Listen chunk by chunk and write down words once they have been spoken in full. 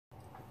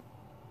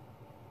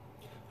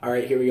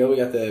Alright, here we go. We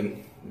got the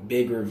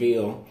big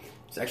reveal.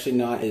 It's actually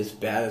not as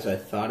bad as I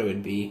thought it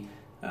would be.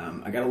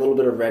 I got a little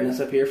bit of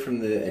redness up here from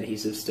the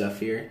adhesive stuff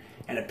here.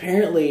 And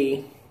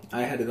apparently,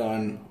 I had it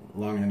on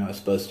longer than I was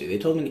supposed to. They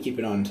told me to keep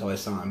it on until I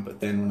saw him. But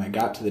then when I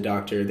got to the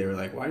doctor, they were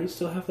like, why do you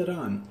still have that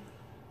on?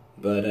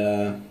 But,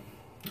 oh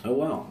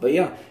well. But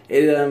yeah,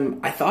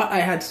 I thought I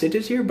had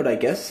stitches here, but I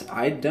guess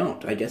I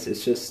don't. I guess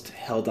it's just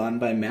held on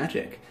by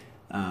magic.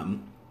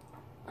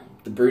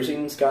 The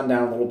bruising's gone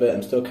down a little bit.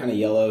 I'm still kind of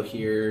yellow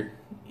here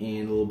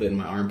and a little bit in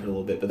my armpit a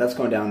little bit, but that's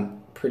going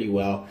down pretty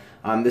well.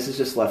 This is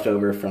just left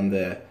over from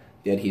the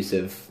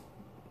adhesive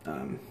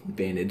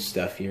bandage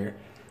stuff here.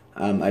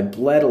 I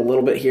bled a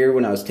little bit here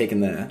when I was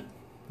taking the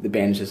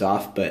bandages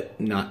off,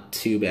 but not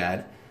too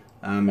bad.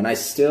 And I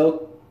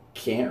still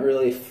can't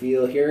really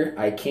feel here.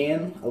 I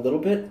can a little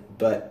bit,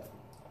 but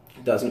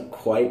it doesn't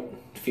quite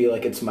feel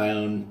like it's my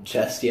own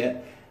chest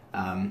yet.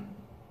 So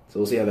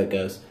we'll see how that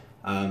goes.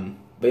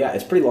 But yeah,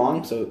 it's pretty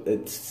long, so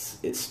it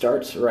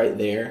starts right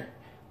there,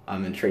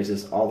 and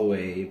traces all the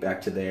way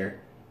back to there.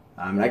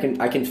 And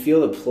I can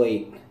feel the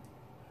plate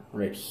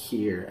right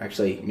here.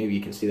 Actually, maybe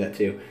you can see that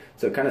too.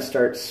 So it kind of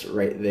starts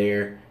right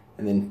there,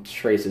 and then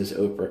traces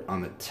over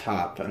on the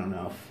top. I don't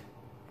know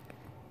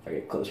if I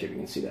get closer, if you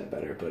can see that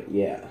better. But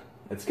yeah,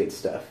 that's good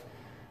stuff.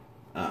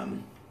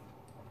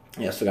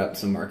 Yeah, still got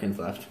some markings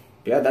left.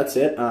 But yeah, that's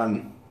it.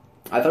 I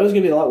thought it was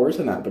gonna be a lot worse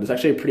than that, but it's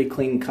actually a pretty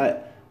clean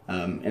cut,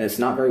 and it's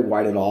not very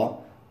wide at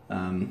all.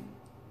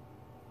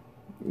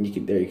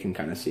 You can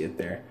kind of see it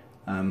there.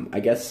 I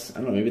guess, I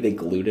don't know, maybe they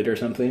glued it or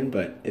something,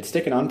 but it's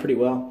sticking on pretty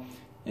well.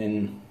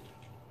 And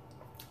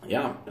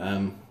yeah,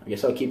 I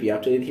guess I'll keep you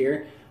updated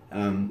here.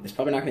 It's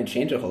probably not going to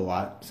change a whole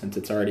lot since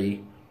it's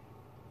already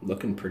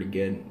looking pretty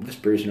good. This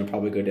bruising will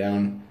probably go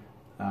down,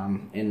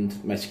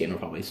 and my skin will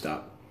probably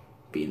stop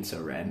being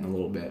so red in a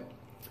little bit.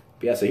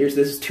 But yeah, so this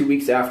is 2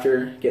 weeks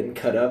after getting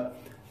cut up,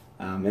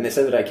 and they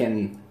said that I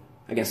can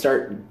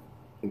start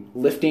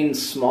lifting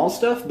small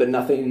stuff, but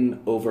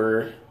nothing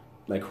over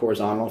like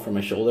horizontal from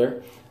my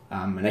shoulder.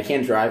 And I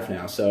can drive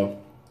now, so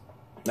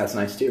that's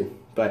nice too.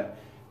 But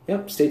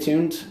yep, stay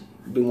tuned.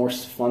 Be more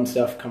fun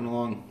stuff coming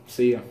along.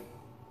 See ya.